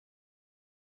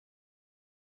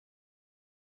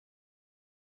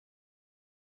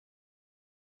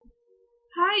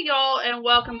Hi y'all, and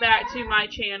welcome back to my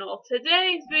channel.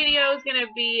 Today's video is going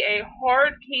to be a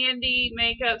hard candy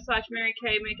makeup slash Mary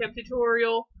Kay makeup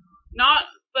tutorial. Not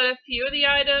but a few of the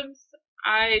items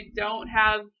I don't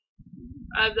have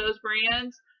of those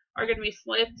brands are going to be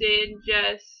slipped in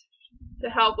just to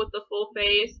help with the full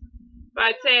face. But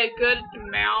I'd say a good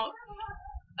amount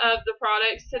of the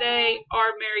products today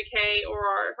are Mary Kay or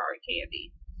are hard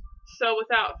candy. So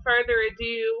without further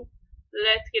ado,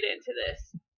 let's get into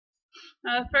this.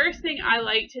 Now, the first thing I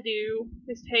like to do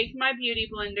is take my beauty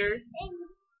blender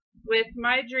with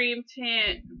my Dream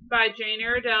Tint by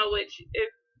Iredale,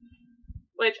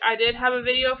 which I did have a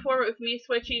video for, with me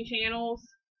switching channels.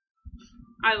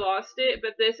 I lost it,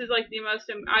 but this is like the most,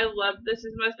 this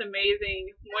is the most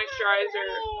amazing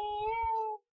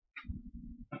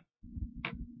moisturizer.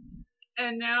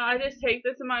 And now I just take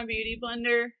this in my beauty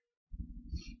blender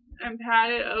and pat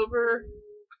it over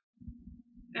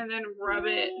and then rub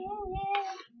it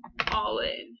all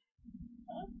in.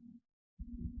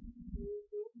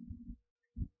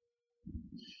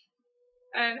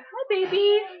 And hi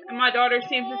baby! And my daughter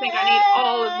seems to think I need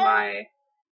all of my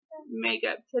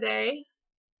makeup today.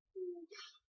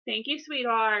 Thank you,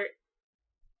 sweetheart.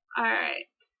 Alright.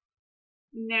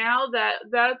 Now that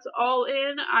that's all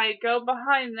in, I go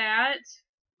behind that.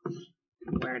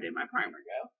 Where did my primer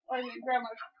go? Oh, I didn't grab my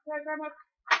primer.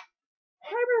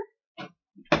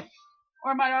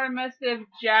 Or my daughter must have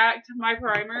jacked my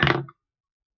primer.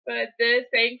 But this,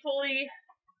 thankfully,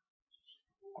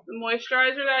 the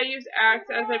moisturizer that I use acts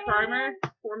as a primer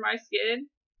for my skin.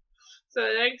 So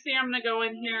the next thing I'm going to go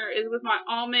in here is with my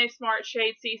Almay Smart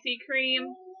Shade CC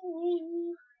Cream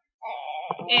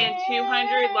in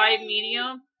 200 Light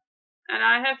Medium. And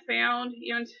I have found,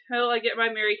 even until I get my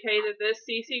Mary Kay, that this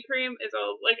CC cream is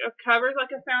covers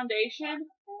like a foundation,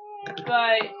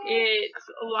 but it's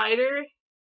lighter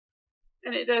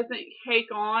and it doesn't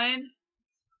cake on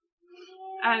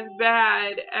as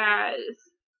bad as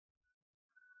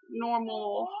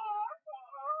normal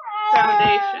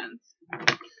foundations.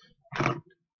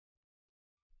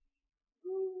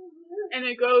 And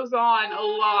it goes on a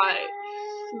lot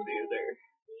smoother.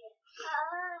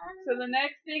 So the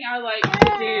next thing I like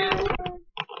to do,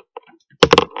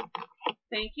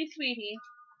 thank you sweetie,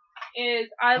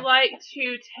 is I like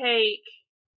to take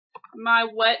my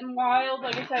Wet n Wild.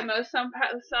 Like I said, some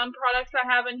products I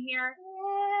have in here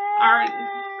aren't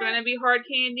going to be hard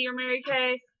candy or Mary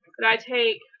Kay, but I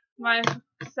take my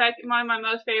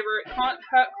most favorite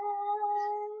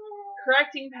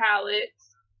correcting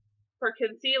palettes for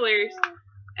concealers,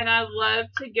 and I love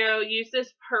to use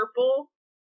this purple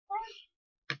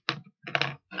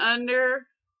under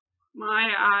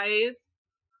my eyes,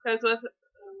 because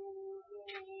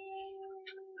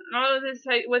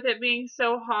with it being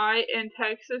so hot in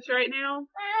Texas right now,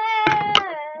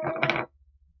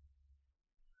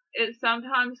 it's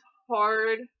sometimes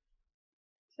hard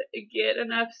to get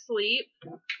enough sleep.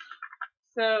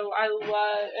 So I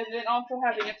love, and then also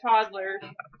having a toddler,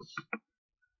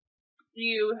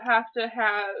 you have to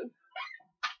have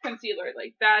concealer.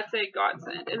 Like, that's a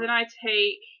godsend. And then I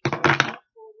take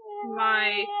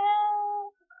my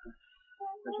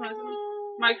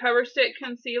Coverstick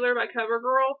concealer by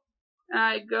Covergirl, and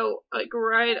I go like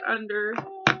right under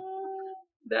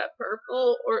that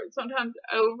purple, or sometimes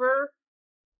over,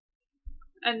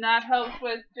 and that helps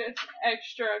with just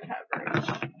extra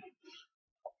coverage.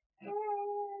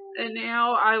 And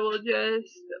now I will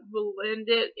just blend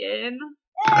it in.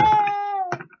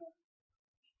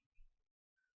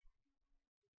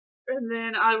 And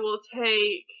then I will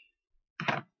take,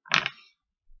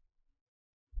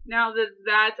 now that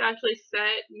that's actually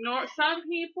set, some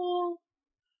people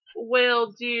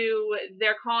will do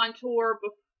their contour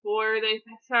before they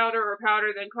powder, or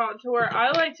powder then contour.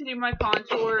 I like to do my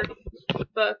contour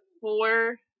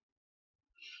before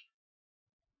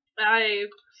I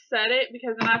set it,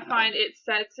 because then I find it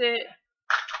sets it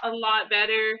a lot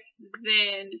better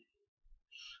than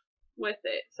with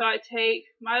it. So I take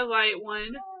my light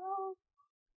one,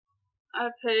 I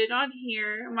put it on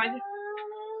here,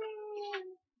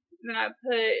 then I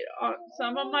put on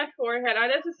some on my forehead. I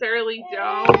necessarily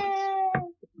don't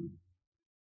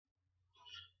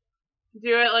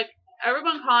do it like,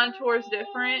 everyone contours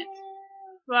different,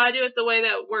 but I do it the way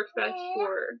that works best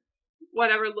for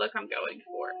whatever look I'm going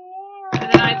for.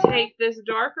 And then I take this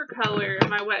darker color in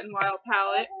my Wet n Wild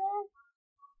palette,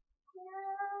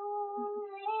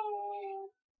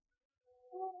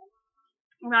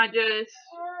 and I just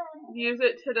use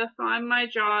it to define my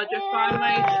jaw, define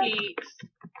my cheeks,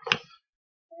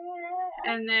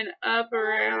 and then up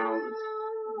around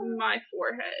my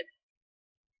forehead.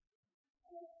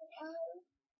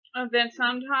 And then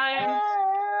sometimes,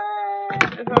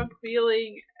 if I'm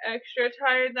feeling extra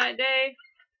tired that day,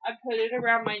 I put it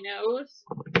around my nose.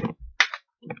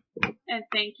 And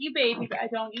thank you, baby, but I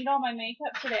don't need all my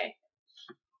makeup today.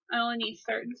 I only need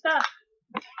certain stuff.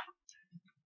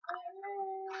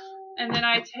 And then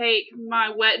I take my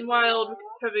Wet n Wild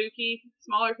kabuki,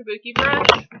 smaller kabuki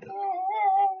brush.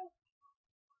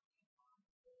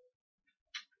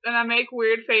 And I make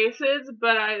weird faces,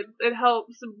 but it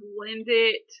helps blend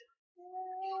it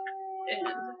in.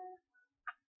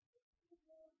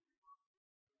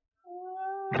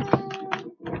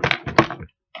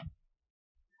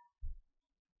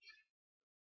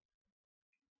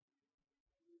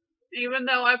 Even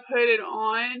though I put it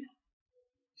on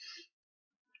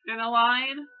in a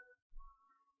line,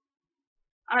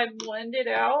 I blend it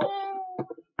out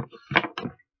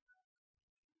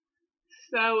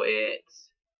so it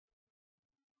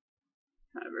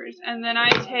covers. And then I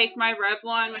take my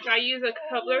Revlon, which I use a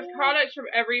couple of products from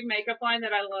every makeup line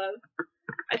that I love.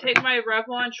 I take my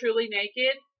Revlon Truly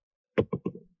Naked,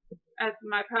 as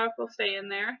my puff will stay in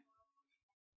there.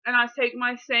 And I take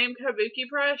my same kabuki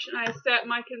brush and I set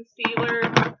my concealer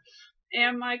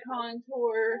and my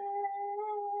contour.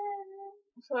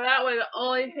 So that way the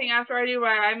only thing after I do my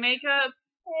eye makeup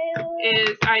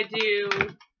is I do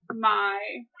my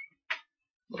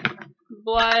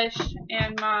blush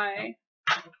and my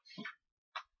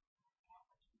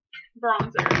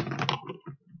bronzer.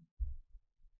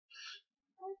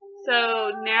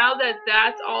 So now that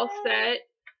that's all set,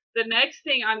 the next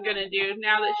thing I'm going to do,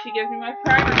 now that she gives me my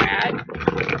primer bag,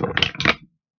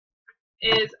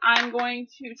 is I'm going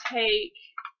to take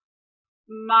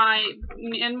my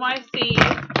NYC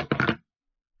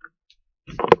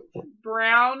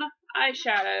brown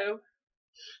eyeshadow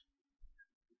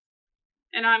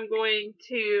and I'm going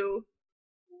to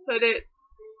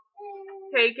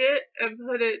take it and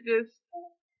put it just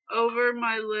over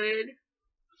my lid.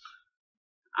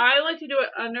 I like to do it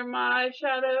under my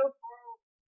eyeshadow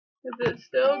because it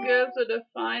still gives a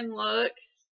defined look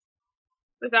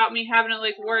without me having to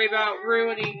like worry about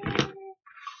ruining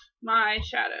my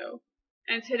eyeshadow.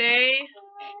 And today,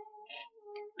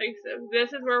 like I said,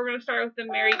 this is where we're going to start with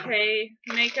the Mary Kay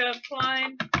makeup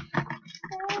line.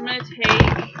 I'm going to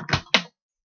take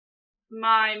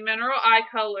my mineral eye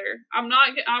color.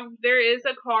 There is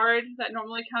a card that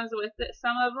normally comes with it,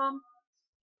 some of them,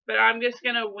 but I'm just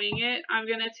going to wing it. I'm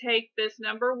going to take this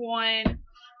number 1,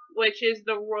 which is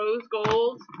the rose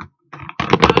gold.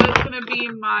 That's going to be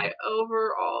my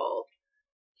overall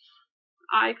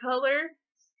eye color.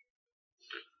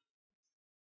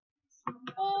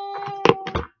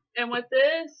 And with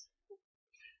this,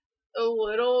 a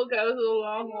little goes a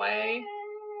long way.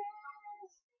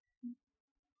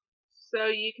 So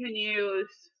you can use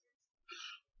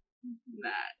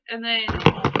that. And then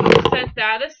set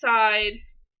that aside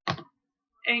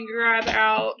and grab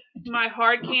out my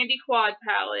Hard Candy Quad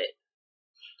palette.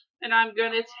 And I'm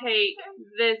going to take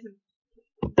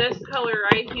this color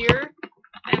right here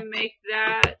and make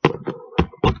that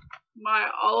my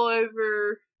all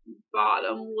over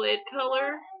bottom lid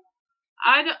color.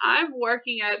 I'm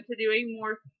working up to doing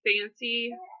more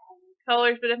fancy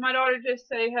colors, but if my daughter just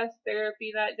say has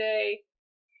therapy that day,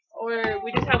 or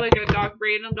we just have like a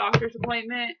random doctor's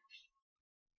appointment,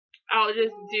 I'll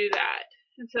just do that.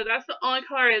 And so that's the only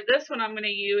color of this one I'm going to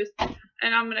use,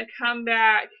 and I'm going to come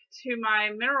back to my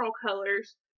mineral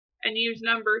colors and use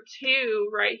number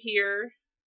 2 right here.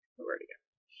 Where'd it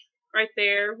go? Right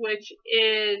there, which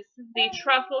is the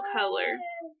Truffle color.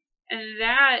 And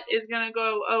that is going to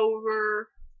go over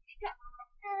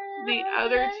the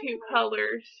other 2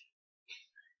 colors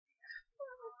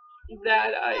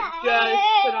that I just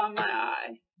put on my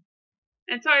eye.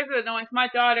 And sorry for the noise, my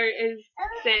daughter is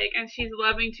sick and she's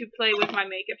loving to play with my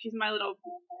makeup. She's my little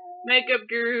makeup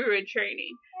guru in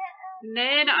training. And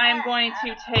then I'm going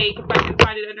to take, if I can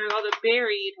find it under all the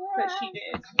buried that she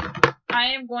did, I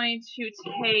am going to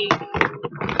take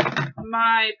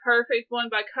my Perfect One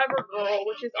by Covergirl,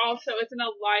 which is also, it's in a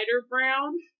lighter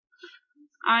brown.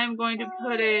 I'm going to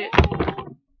put it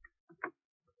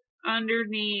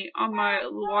underneath on my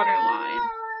waterline.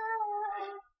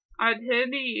 I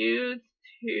tend to use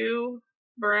 2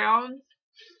 browns,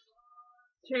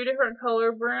 2 different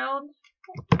color browns,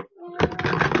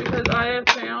 because I have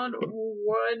found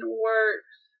one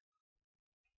works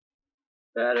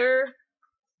better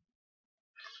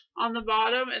on the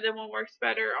bottom and then one works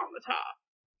better on the top.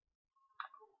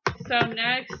 So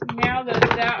next, now that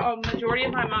majority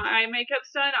of my eye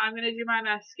makeup's done, I'm going to do my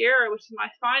mascara, which is my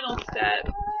final step,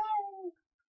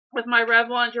 with my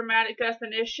Revlon Dramatic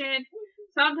Definition.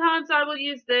 Sometimes I will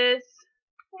use this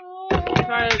if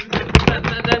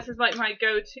This is like my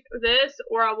go-to. This,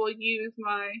 or I will use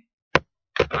my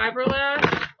fiber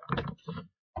lash.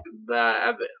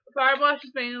 But fiber lash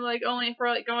is mainly like only for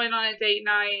like going on a date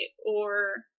night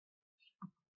or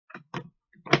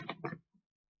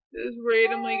just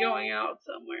randomly going out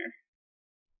somewhere.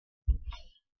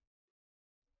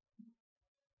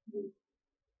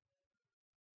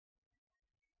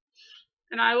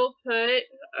 And I will put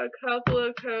a couple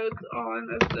of coats on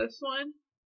of this one.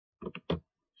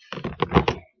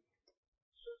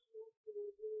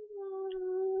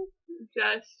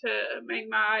 Just to make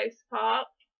my eyes pop.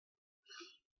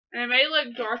 And it may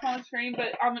look dark on the screen,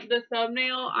 but on the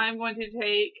thumbnail I'm going to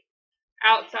take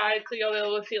outside so you'll be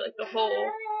able to see like the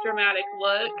whole dramatic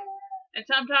look. And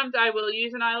sometimes I will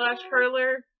use an eyelash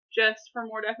curler just for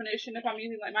more definition if I'm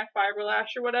using like my fiber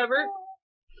lash or whatever.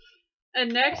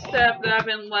 And next step that I've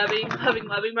been loving by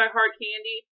Hard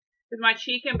Candy is my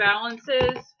Cheek and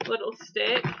Balances little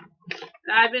stick.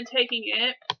 And I've been taking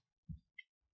it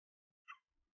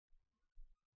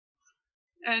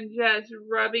and just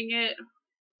rubbing it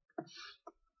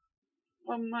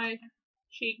on my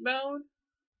cheekbone.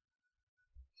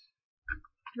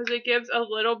 Because it gives a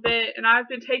little bit, and I've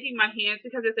been taking my hands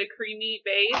because it's a creamy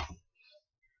base.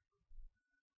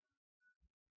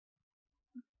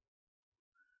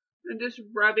 And just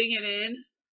rubbing it in.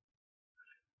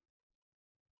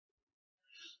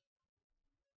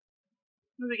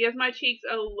 Because it gives my cheeks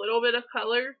a little bit of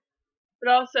color,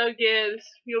 but also gives,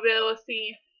 you'll be able to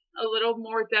see a little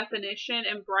more definition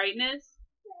and brightness.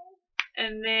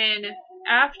 And then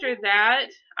after that,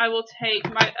 I will take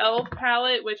my e.l.f.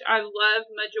 palette, which I love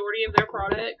majority of their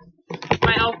products.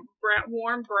 My e.l.f.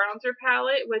 Warm Bronzer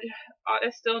palette, which I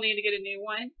still need to get a new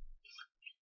one.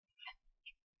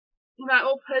 And I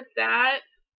will put that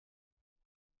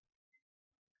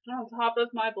on top of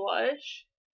my blush,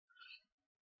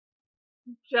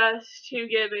 just to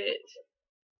give it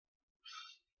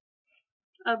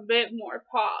a bit more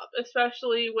pop,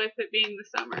 especially with it being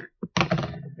the summer.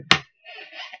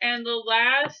 And the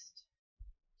last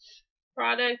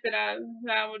product that I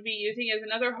would be using is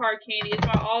another Hard Candy. It's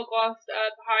my All Glossed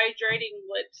Up Hydrating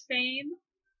Lip Stain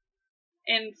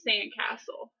in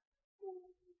Sandcastle.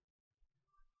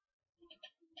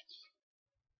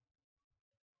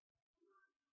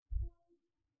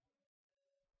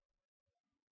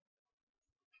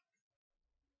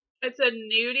 It's a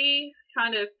nudie,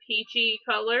 kind of peachy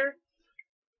color,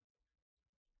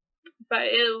 but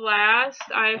it lasts,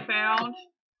 I found,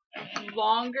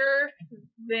 longer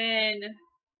than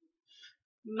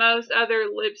most other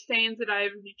lip stains that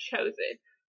I've chosen.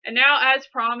 And now, as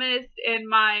promised in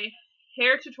my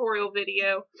hair tutorial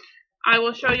video, I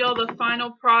will show y'all the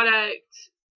final product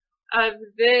of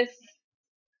this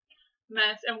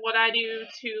mess and what I do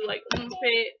to like oomph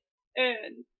it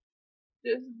and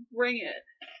just bring it.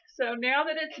 So now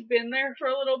that it's been there for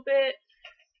a little bit,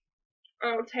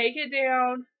 I'll take it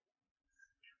down,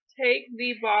 take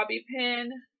the bobby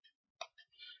pin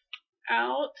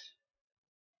out.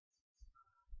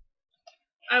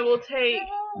 I will take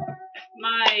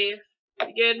my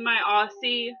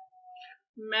Aussie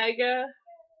Mega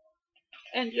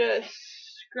and just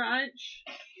scrunch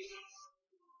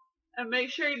and make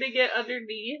sure to get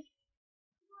underneath.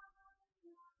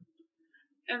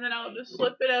 And then I'll just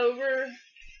flip it over.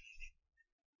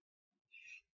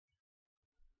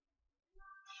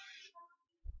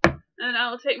 And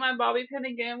I'll take my bobby pin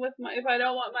again with my, if I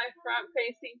don't want my front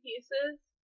facing pieces,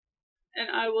 and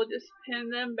I will just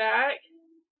pin them back.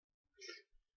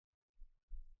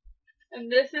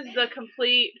 And this is the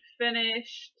complete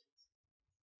finished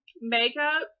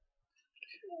makeup.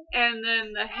 And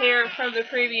then the hair from the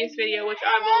previous video, which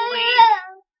I will link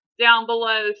down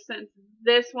below, since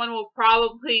this one will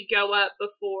probably go up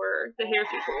before the hair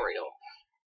tutorial.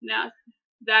 Now,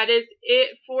 that is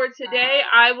it for today.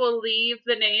 I will leave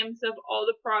the names of all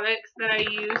the products that I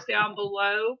use down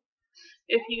below.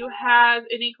 If you have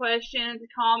any questions,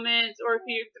 comments, or if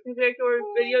you have a particular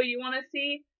video you want to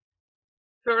see,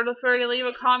 feel free to leave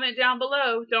a comment down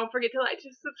below. Don't forget to like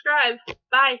and subscribe.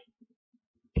 Bye.